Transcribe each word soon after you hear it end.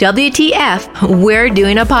WTF, we're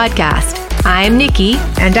doing a podcast. I'm Nikki.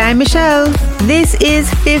 And I'm Michelle. This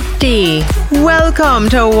is 50. Welcome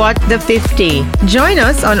to What the 50. Join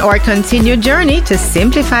us on our continued journey to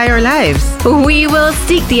simplify our lives. We will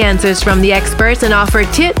seek the answers from the experts and offer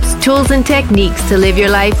tips, tools, and techniques to live your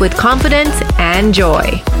life with confidence and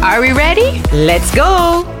joy. Are we ready? Let's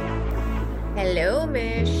go. Hello,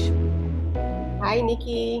 Mish. Hi,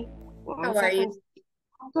 Nikki. How are you?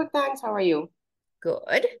 I'm good, thanks. How are you?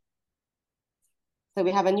 Good. So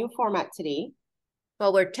we have a new format today.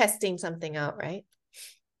 Well, we're testing something out, right?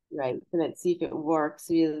 Right. So let's see if it works.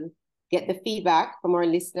 We'll get the feedback from our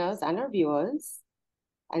listeners and our viewers.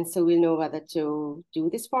 And so we'll know whether to do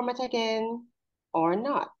this format again or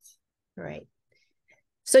not. Right.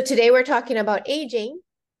 So today we're talking about aging.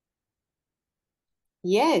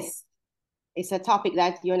 Yes. It's a topic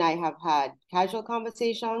that you and I have had casual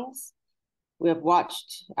conversations. We have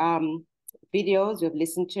watched videos. We've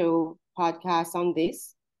listened to podcasts on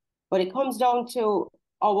this. But it comes down to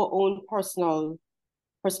our own personal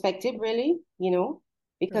perspective, really,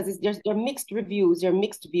 because there are mixed reviews, there are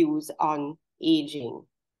mixed views on aging.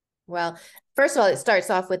 Well, first of all, it starts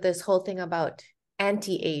off with this whole thing about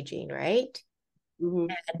anti-aging, right? Mm-hmm.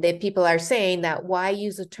 And that people are saying that why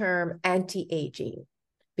use the term anti-aging?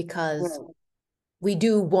 Because we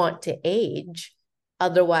do want to age.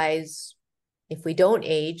 Otherwise, if we don't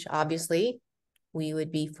age, obviously, we would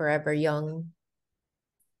be forever young.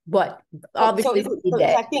 But obviously,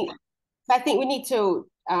 I think we need to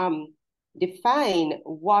define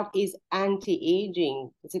what is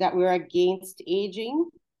anti-aging. Is it that we're against aging,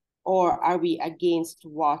 or are we against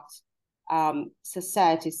what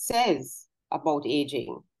society says about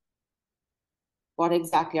aging? What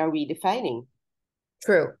exactly are we defining?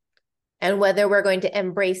 True. And whether we're going to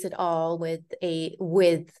embrace it all with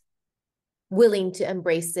willing to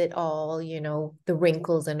embrace it all, the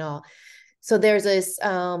wrinkles and all. So there's this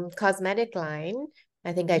cosmetic line,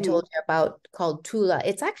 I think I told you about, called Tula.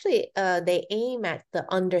 It's actually, they aim at the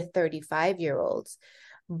under 35-year-olds,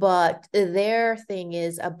 but their thing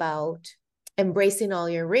is about embracing all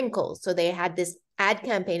your wrinkles. So they had this ad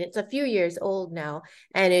campaign. It's a few years old now.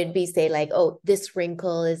 And it'd be say like, oh, this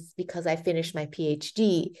wrinkle is because I finished my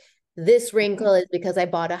PhD. This wrinkle is because I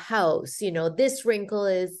bought a house. This wrinkle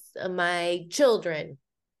is my children.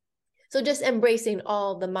 So just embracing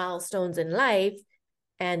all the milestones in life.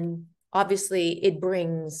 And obviously it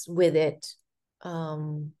brings with it,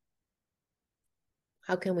 how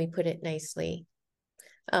can we put it nicely?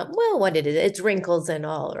 What it is, it's wrinkles and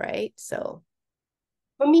all, right? So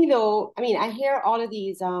for me though, I hear all of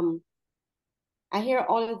these,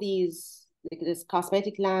 like this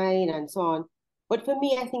cosmetic line and so on. But for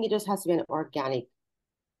me, I think it just has to be an organic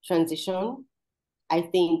transition. I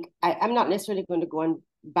think I'm not necessarily going to go and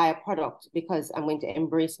buy a product because I'm going to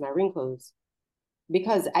embrace my wrinkles.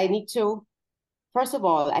 Because I need to, first of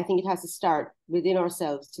all, I think it has to start within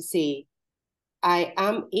ourselves to say, I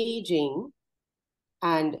am aging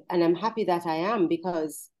and I'm happy that I am,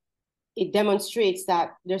 because it demonstrates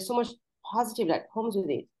that there's so much positive that comes with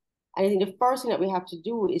it. And I think the first thing that we have to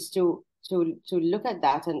do is to look at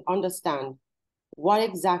that and understand what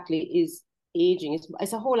exactly is aging.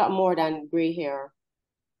 It's a whole lot more than gray hair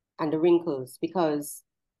and the wrinkles, because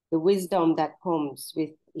the wisdom that comes with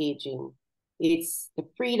aging, it's the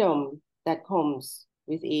freedom that comes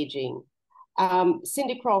with aging.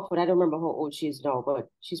 Cindy Crawford, I don't remember how old she is now, but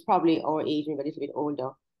she's probably our age, maybe a little bit older.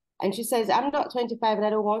 And she says, I'm not 25 and I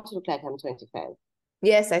don't want to look like I'm 25.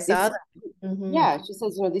 Yes, I saw that. Mm-hmm. Yeah, she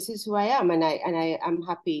says, this is who I am, and I am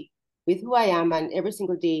happy with who I am, and every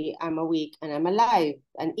single day I'm awake and I'm alive,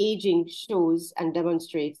 and aging shows and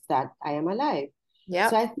demonstrates that I am alive. Yeah.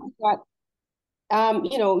 So I think that,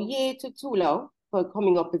 yay to Tula for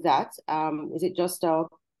coming up with that. Is it just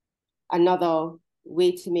another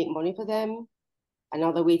way to make money for them?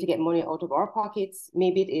 Another way to get money out of our pockets?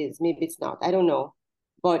 Maybe it is, maybe it's not. I don't know.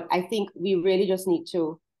 But I think we really just need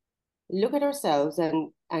to look at ourselves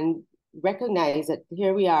and recognize that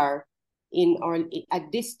here we are at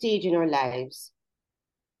this stage in our lives,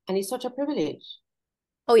 and it's such a privilege.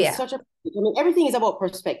 Oh yeah, it's such a privilege. Everything is about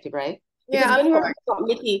perspective, right? Because yeah, when we were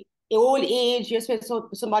Mickey, in old age, you spent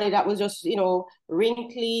somebody that was just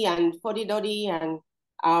wrinkly and fuddy-duddy and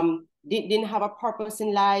didn't have a purpose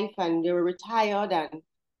in life, and they were retired and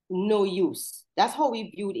no use. That's how we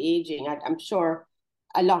viewed aging. I'm sure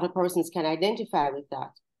a lot of persons can identify with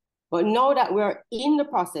that. But now that we're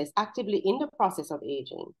actively in the process of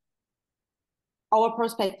aging, our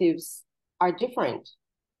perspectives are different.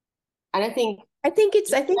 And I think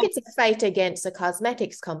it's a fight against the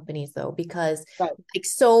cosmetics companies though, because like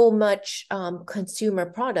so much consumer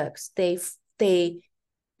products, they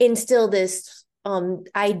instill this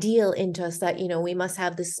ideal into us that, you know, we must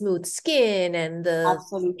have the smooth skin and the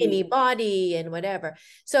skinny Absolutely. body and whatever.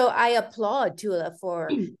 So I applaud Tula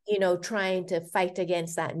for, you know, trying to fight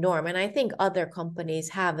against that norm. And I think other companies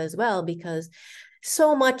have as well, because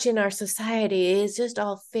so much in our society is just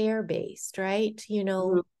all fear based, right? You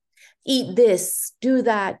know, eat this, do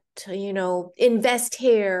that, you know, invest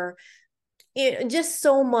here, you know, just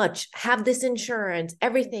so much, have this insurance.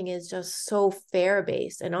 Everything is just so fair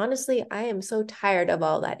based. And honestly, I am so tired of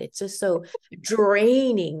all that. It's just so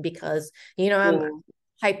draining because, you know, I'm Yeah.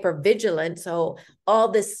 hyper vigilant. So all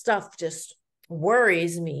this stuff just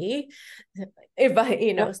worries me. If I, you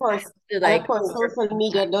And know, of so I course, have to and of like course, social overcome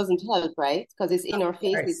media that. doesn't help, right? Because it's in Of our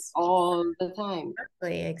faces course. all the time.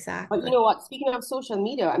 Exactly. But you Exactly. know what? Speaking of social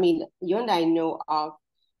media, I mean, you and I know of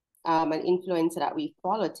an influencer that we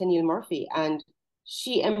follow, Tennille Murphy, and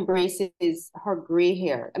she embraces her gray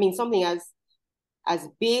hair. I mean, something as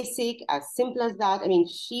basic, as simple as that. I mean,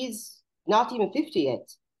 she's not even 50 yet.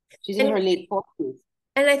 She's in And her late 40s.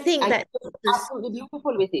 I think And that she's this, absolutely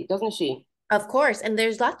beautiful with it, doesn't she? of course, and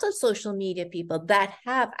there's lots of social media people that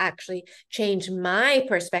have actually changed my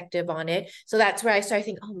perspective on it. So that's where I started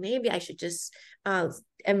thinking, oh, maybe I should just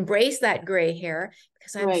embrace that gray hair,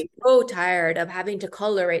 because I'm Right. so tired of having to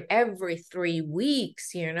color it every 3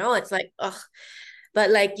 weeks. You know, it's like, ugh. But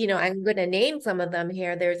like, you know, I'm going to name some of them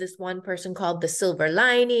here. There's this one person called the Silver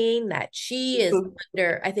Lining that she is Mhm.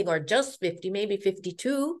 under, I think, or just 50, maybe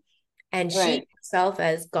 52. And she Right. herself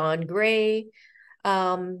has gone gray.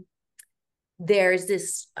 Um, there's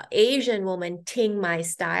this Asian woman, Ting My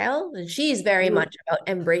Style, and she's very Mhm. much about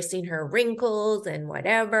embracing her wrinkles and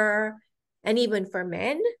whatever. And even for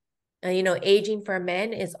men, you know, aging for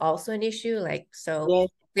men is also an issue. Like, so Yes.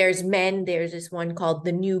 there's men, there's this one called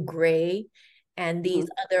the New Gray, and these Mhm.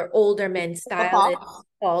 other older The men silver stylists fox,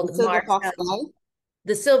 the called silver fox Marcel, guy.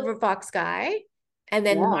 the Silver Fox guy, and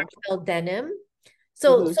then Yeah. Marcel Denim.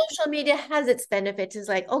 So Mhm. social media has its benefits. It's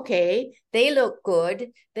like, okay, they look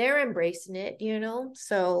good. They're embracing it, you know?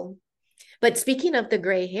 So, but speaking of the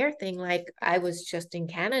gray hair thing, like I was just in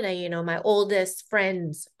Canada, you know, my oldest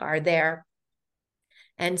friends are there.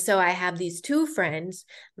 And so I have these two friends,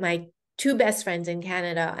 my two best friends in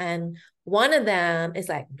Canada, and one of them is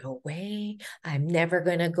like, no way, I'm never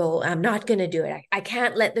going to go. I'm not going to do it. I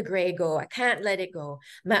can't let the gray go. I can't let it go.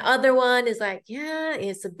 My other one is like, yeah,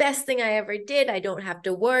 it's the best thing I ever did. I don't have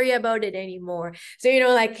to worry about it anymore. So, you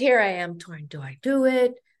know, like here I am torn. Do I do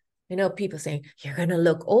it? You know, people saying, you're going to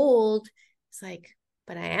look old. It's like,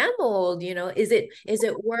 but I am old, you know, is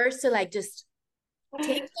it worse to like just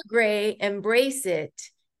take the gray, embrace it,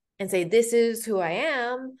 and say, this is who I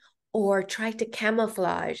am, or try to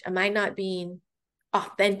camouflage? Am I not being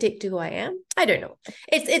authentic to who I am? I don't know.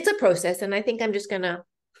 It's a process, and I think I'm just gonna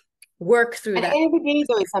work through At the that. end of the day,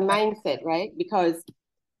 though, it's a mindset, right? Because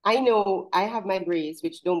I know I have my grays,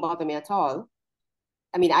 which don't bother me at all.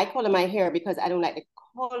 I mean, I color my hair because I don't like the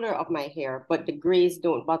color of my hair, but the grays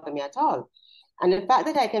don't bother me at all. And the fact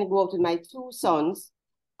that I can go out with my two sons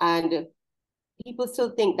and people still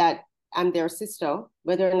think that I'm their sister,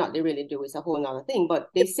 whether or not they really do is a whole nother thing, but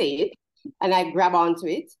they say it and I grab onto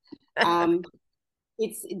it. Um,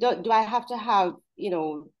 do I have to have,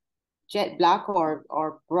 jet black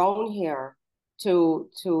or brown hair to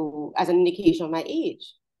as an indication of my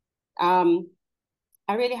age? Um,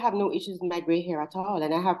 I really have no issues with my gray hair at all.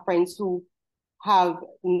 And I have friends who have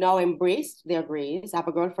now embraced their grays. I have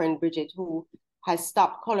a girlfriend, Bridget, who has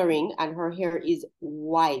stopped coloring and her hair is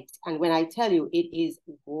white. And when I tell you, it is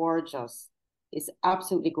gorgeous. It's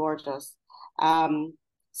absolutely gorgeous. Um,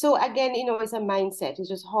 so again, it's a mindset. It's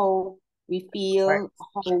just how we feel,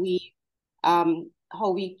 how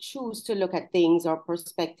we choose to look at things or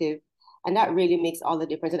perspective. And that really makes all the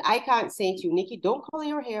difference. And I can't say to you, Nikki, don't color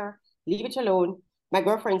your hair, leave it alone. My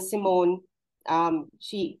girlfriend Simone,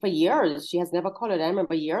 she for years she has never colored. I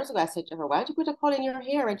remember years ago I said to her, why don't you put a color in your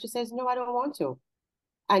hair? And she says, no, I don't want to.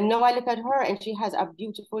 And now I look at her and she has a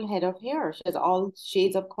beautiful head of hair. She has all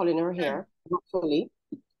shades of color in her hair, naturally,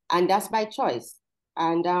 and that's by choice.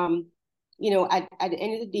 And at the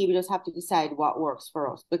end of the day, we just have to decide what works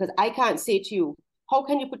for us. Because I can't say to you, how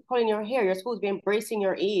can you put color in your hair? You're supposed to be embracing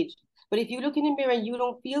your age. But if you look in the mirror and you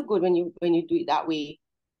don't feel good when you do it that way,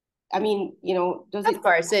 I mean, does Of it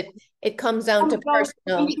course, it comes down to comes down to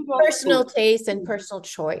personal individual personal things? taste and personal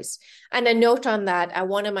choice. And a note on that,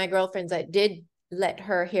 one of my girlfriends that did let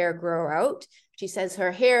her hair grow out, she says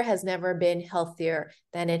her hair has never been healthier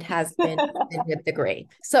than it has been with the gray.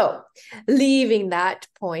 So leaving that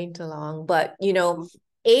point along, but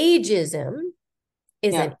ageism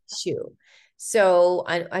is Yeah. an issue. So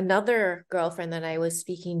another girlfriend that I was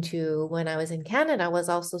speaking to when I was in Canada was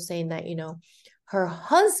also saying that, her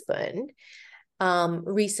husband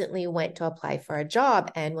recently went to apply for a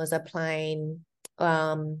job and was applying,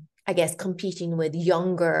 I guess, competing with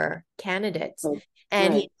younger candidates. Right.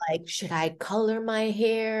 And Right. he's like, should I color my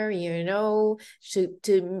hair, to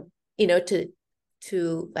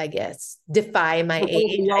I guess defy my Look a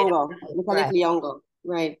little age. I younger. don't know. Look a Right. little younger.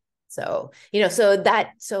 Right. So, so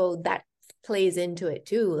that plays into it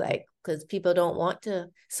too, like, because people don't want to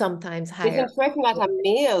sometimes It's hire. interesting that a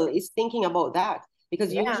male is thinking about that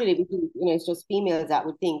because Yeah. usually, it's just females that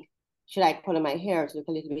would think, should I color my hair to look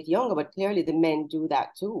a little bit younger? But clearly the men do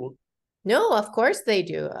that too. No, of course they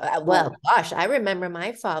do. Yeah. Well, gosh, I remember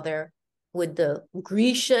my father with the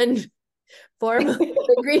Grecian form of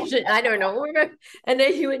the Grecian, I don't know. And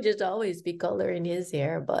then he would just always be coloring his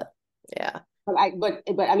hair, but yeah.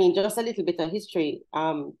 But I mean, just a little bit of history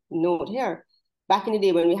note here. Back in the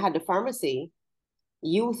day when we had the pharmacy,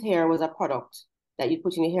 youth hair was a product that you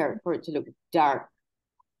put in your hair for it to look dark,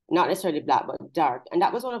 not necessarily black, but dark. And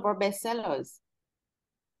that was one of our best sellers.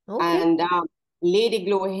 Okay. And Lady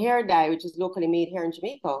Glow hair dye, which is locally made here in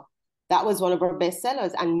Jamaica, that was one of our best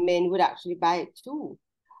sellers, and men would actually buy it too.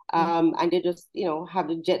 And they just, have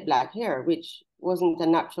the jet black hair, which wasn't a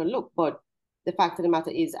natural look. But the fact of the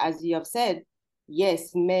matter is, as you have said,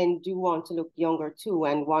 yes, men do want to look younger too.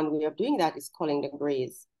 And one way of doing that is calling the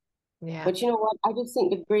grays. Yeah. But you know what? I just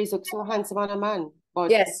think the grays look so handsome on a man.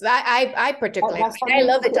 But Yes, I particularly, that's for I me.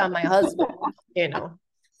 love it on my husband, you know,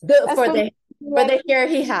 That's for for me. the hair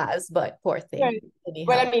he has, but poor thing. Right.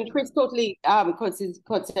 Well, Anyhow. I mean, Chris totally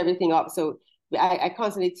cuts everything up. So I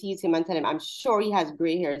constantly tease him and tell him I'm sure he has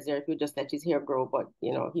gray hairs there if you just let his hair grow, but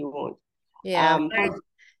he won't. Yeah.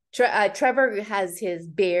 But Trevor has his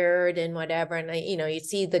beard and whatever, and you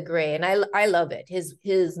see the gray, and I love it. His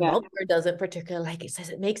yeah, mother doesn't particularly like it. Says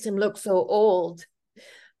it makes him look so old.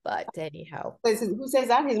 But anyhow, who says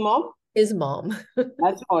that? His mom? his mom.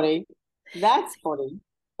 That's funny. That's funny.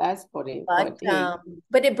 That's funny. But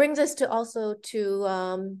But hey, it brings us to also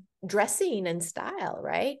to dressing and style,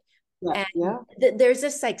 right? yeah, And yeah. there's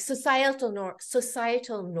this like societal norms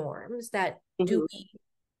that Mm-hmm.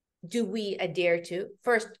 do we adhere to?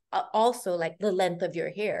 First, also like the length of your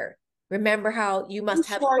hair. Remember how you must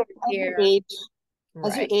have Short short as you hair, age.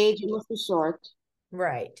 As you right? age, you must be short.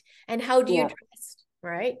 Right. And how do you Yeah. dress,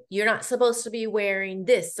 right? You're not supposed to be wearing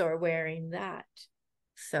this or wearing that.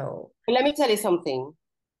 So, But let me tell you something.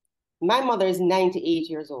 My mother is 98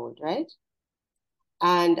 years old, right?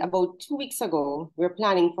 And about 2 weeks ago, we are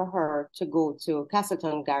planning for her to go to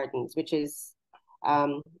Castleton Gardens, which is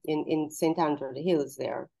in St. Andrew, the hills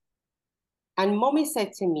there. And mommy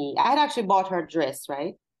said to me, I had actually bought her a dress,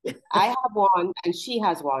 right? I have one and she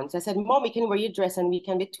has one. So I said, Mommy, can you wear your dress and we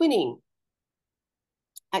can be twinning?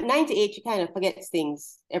 At 98, she kind of forgets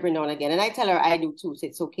things every now and again. And I tell her I do too, so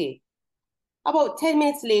it's okay. About 10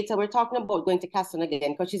 minutes later, we're talking about going to Castleton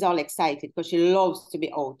again because she's all excited because she loves to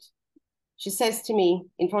be out. She says to me,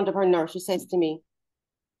 in front of her nurse, she says to me,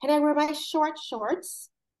 can I wear my short shorts?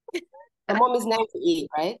 My mom is 98,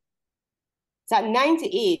 right? So at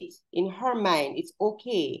 98, in her mind, it's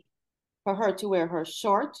okay for her to wear her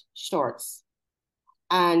short shorts.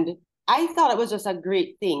 And I thought it was just a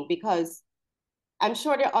great thing because I'm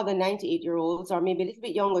sure there are other 98-year-olds or maybe a little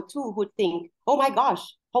bit younger too who think, oh my gosh,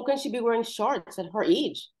 how can she be wearing shorts at her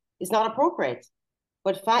age? It's not appropriate.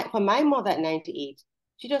 But for my mother at 98,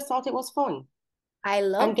 she just thought it was fun. I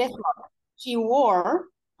And love guess what? She wore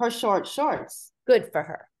her short shorts. good for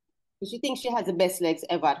her. She thinks she has the best legs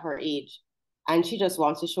ever at her age. And she just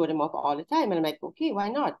wants to show them off all the time. And I'm like, okay, why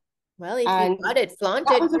not? Well, if you And got it, flaunt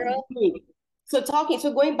that it, was a girl. great. So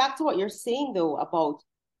going back to what you're saying though about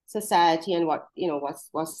society and what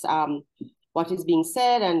is being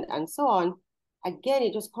said and so on, again,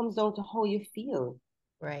 it just comes down to how you feel.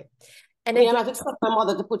 Right. And I mean, I'm again, not expecting my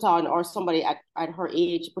mother to put on or somebody at her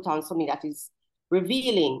age to put on something that is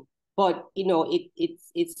revealing, but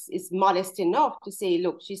it's modest enough to say,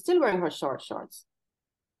 look, she's still wearing her short shorts.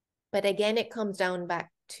 but again, it comes down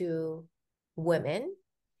back to women,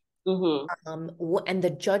 Mm-hmm. and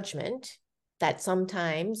the judgment that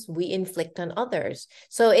sometimes we inflict on others.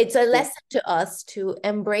 So it's a lesson to us to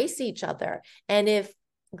embrace each other. And if,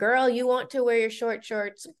 girl, you want to wear your short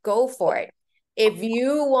shorts, go for it. If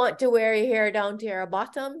you want to wear your hair down to your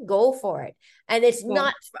bottom, go for it. And it's Yeah.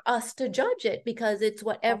 not for us to judge it because it's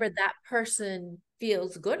whatever that person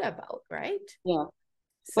feels good about, right? Yeah.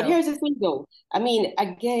 But So, here's the thing though. I mean,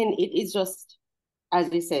 again, it is just,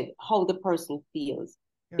 as we said, how the person feels.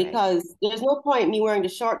 right. Because there's no point me wearing the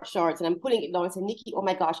short shorts and I'm pulling it down and saying, Nikki, oh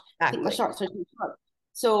my gosh, I think my Exactly. shorts are too short.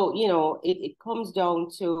 So, it comes down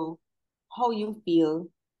to how you feel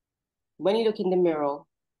when you look in the mirror,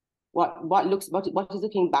 what is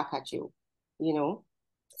looking back at you, you know?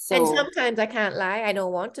 And So, sometimes I can't lie, I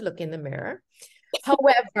don't want to look in the mirror.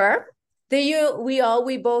 However,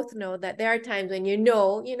 we both know that there are times when you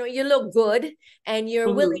look good and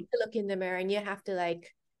you're willing mhm. to look in the mirror and you have to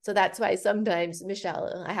so that's why sometimes,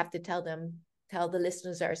 Michelle, I have to tell the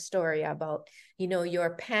listeners our story about,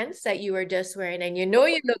 your pants that you were just wearing and you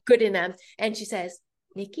look good in them. And she says,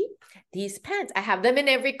 Nikki, these pants, I have them in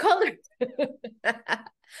every color.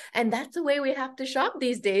 And that's the way we have to shop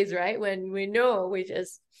these days, right? When we know we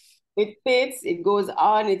just, It fits, it goes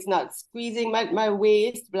on, it's not squeezing my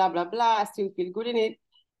waist, blah, blah, blah. I still feel good in it.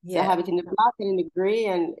 So I yeah, have it in the black and in the gray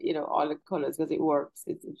and, all the colors because it works.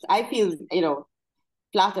 I feel,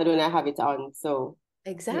 flattered when I have it on. So,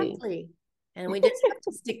 hey, exactly. And we just have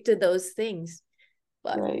to stick to those things.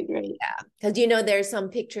 But right, right. yeah, because there's some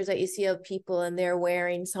pictures that you see of people and they're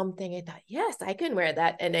wearing something. I thought, yes, I can wear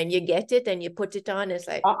that. And then you get it and you put it on. It's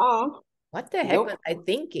like, Uh-uh. what the heck was Nope. I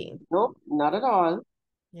thinking? Nope. Not at all.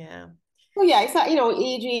 Yeah, So yeah, it's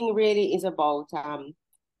aging really is about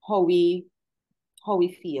how we how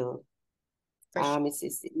we feel. for sure.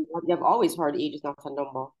 It's You've always heard age is not a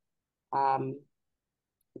number. Um,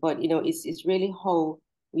 but it's really how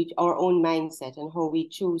our own mindset and how we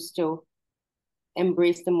choose to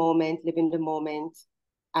embrace the moment, live in the moment,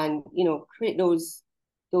 and create those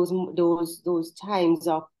times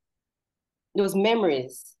of those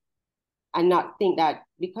memories, and not think that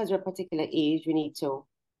because we're a particular age we need to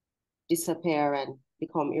disappear and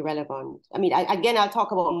become irrelevant. I mean, again, I'll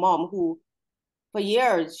talk about mom who for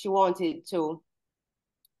years she wanted to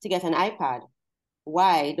get an iPad.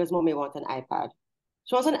 Why does mommy want an iPad?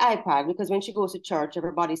 She wants an iPad because when she goes to church,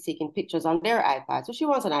 everybody's taking pictures on their iPad. So she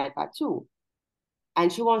wants an iPad too.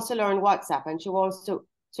 And she wants to learn WhatsApp and she wants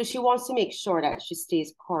to make sure that she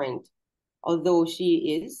stays current, although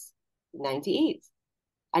she is 98.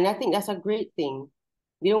 And I think that's a great thing.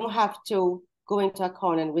 We don't have to go into a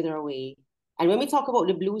corner and wither away. And when we talk about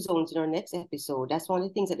the blue zones in our next episode, that's one of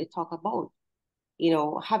the things that they talk about,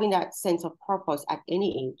 having that sense of purpose at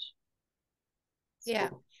any age. Yeah.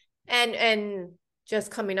 So, And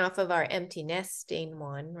just coming off of our empty nesting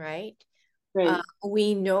one, right? right,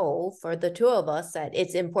 We know for the two of us that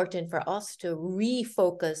it's important for us to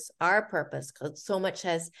refocus our purpose because so much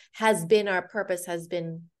has been our purpose, has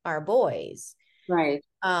been our boys. right.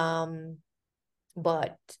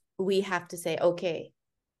 But we have to say, okay,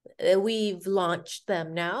 we've launched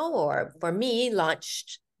them now, or for me,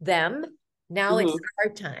 launched them. Now it's Mm-hmm,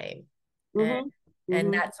 our time. And mm-hmm, and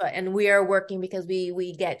mm-hmm. that's what, and we are working because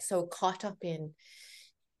we get so caught up in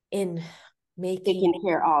making, Taken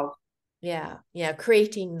care of. yeah,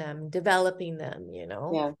 creating them, developing them,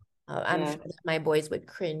 Yeah, I'm yeah. sure that my boys would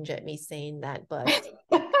cringe at me saying that, but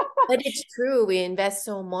it's true. We invest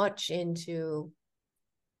so much into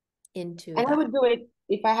And I that. would do it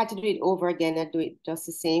if I had to do it over again. I'd do it just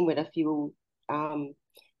the same with a few um,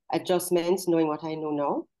 adjustments, knowing what I know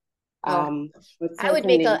now. Oh, But I would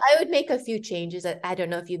make a certainly, I would make a few changes. I don't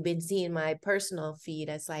know if you've been seeing my personal feed.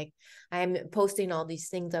 It's like I'm posting all these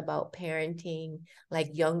things about parenting, like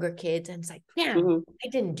younger kids, and it's like, damn, mhm. I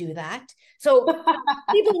didn't do that. So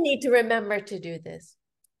people need to remember to do this.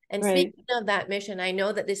 And Right. speaking of that mission, I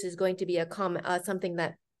know that this is going to be something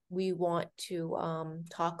that we want to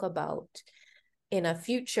talk about in a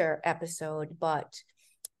future episode. But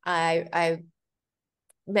I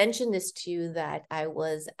mentioned this to you that I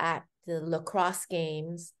was at the lacrosse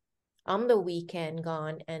games on the weekend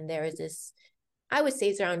gone, and there is this, I would say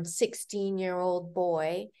it's around 16-year-old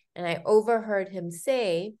boy, and I overheard him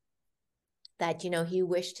say that he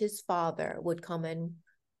wished his father would come and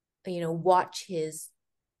watch his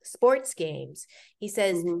sports games. He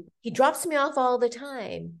says Mm-hmm. he drops me off all the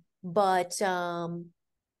time, but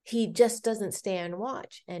he just doesn't stay and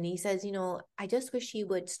watch. And he says, I just wish he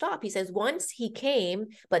would stop. He says once he came,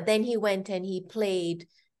 but then he went and he played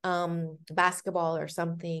basketball or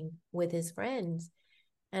something with his friends.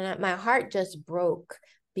 And my heart just broke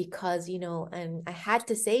because, and I had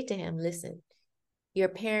to say to him, listen, your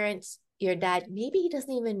parents, your dad, maybe he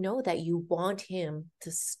doesn't even know that you want him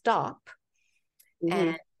to stop and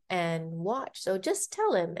Mm-hmm. and watch. So just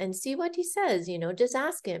tell him and see what he says, just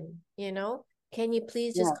ask him, can you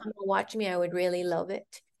please just Yeah. come and watch me? I would really love it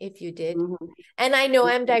if you did. Mm-hmm. And I know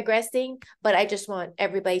I'm digressing, but I just want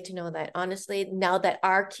everybody to know that honestly, now that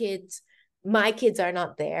my kids are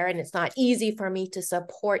not there and it's not easy for me to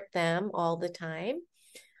support them all the time.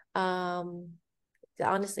 Um,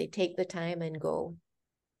 honestly, take the time and go.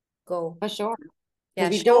 For sure.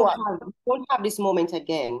 Because Yeah, show up. we won't have this moment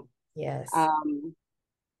again. Yes. Um,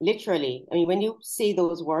 Literally. I mean, when you say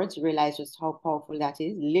those words, you realize just how powerful that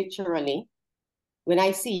is. Literally. When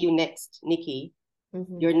I see you next, Nikki,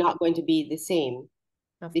 you're not going to be the same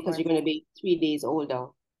because you're going to be 3 days older.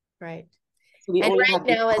 Right. So we and only right have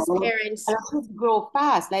now, as parents, and our kids grow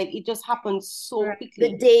fast. Like it just happens so quickly.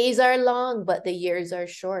 The days are long, but the years are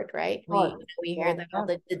short, right? We hear that all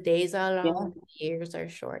the days are long, the years are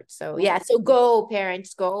short. So so go,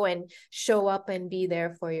 parents, go and show up and be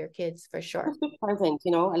there for your kids for sure. Just be present,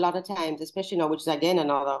 a lot of times, especially now, which is again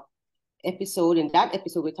another episode. In that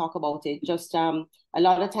episode, we talk about it. Just a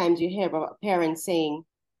lot of times you hear about parents saying,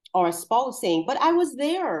 or a spouse saying, "But I was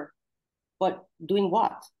there," but doing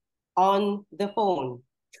what? On the phone.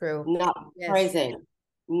 True. Not present.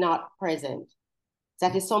 Not present.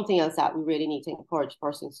 That is something else that we really need to encourage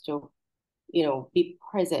persons to, be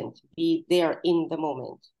present, be there in the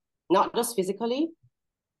moment. Not just physically,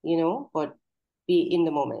 but be in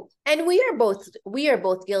the moment. And we are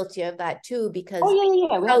both guilty of that too, because we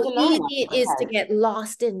have to learn easy it is to get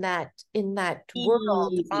lost in that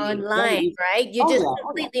world online, right? You just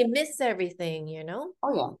completely miss everything,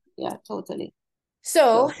 Yeah, totally.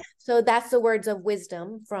 So that's the words of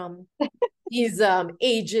wisdom from these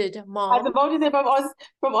aged moms. I was about to say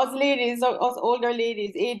from us ladies, us older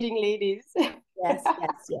ladies, aging ladies.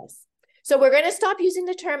 Yes. So we're going to stop using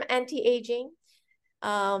the term anti-aging.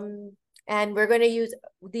 And we're going to use,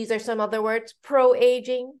 these are some other words: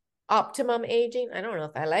 pro-aging, optimum aging. I don't know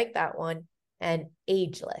if I like that one. And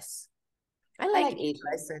ageless. I like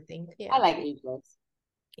ageless, I think. Yeah. I like ageless.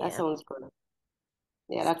 That sounds good.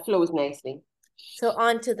 Yeah, that flows nicely. So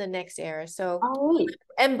on to the next era. So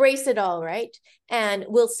embrace it all, right? And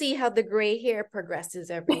we'll see how the gray hair progresses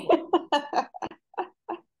every year.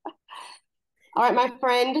 All right, my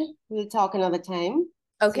friend. We'll talk another time.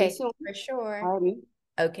 Okay, for sure.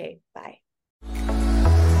 Okay, bye.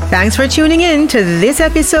 Thanks for tuning in to this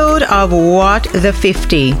episode of What the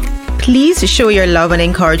 50. Please show your love and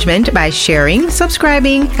encouragement by sharing,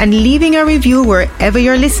 subscribing, and leaving a review wherever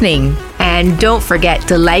you're listening. And don't forget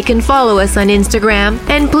to like and follow us on Instagram.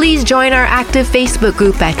 And please join our active Facebook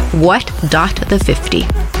group at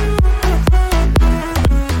What.the50.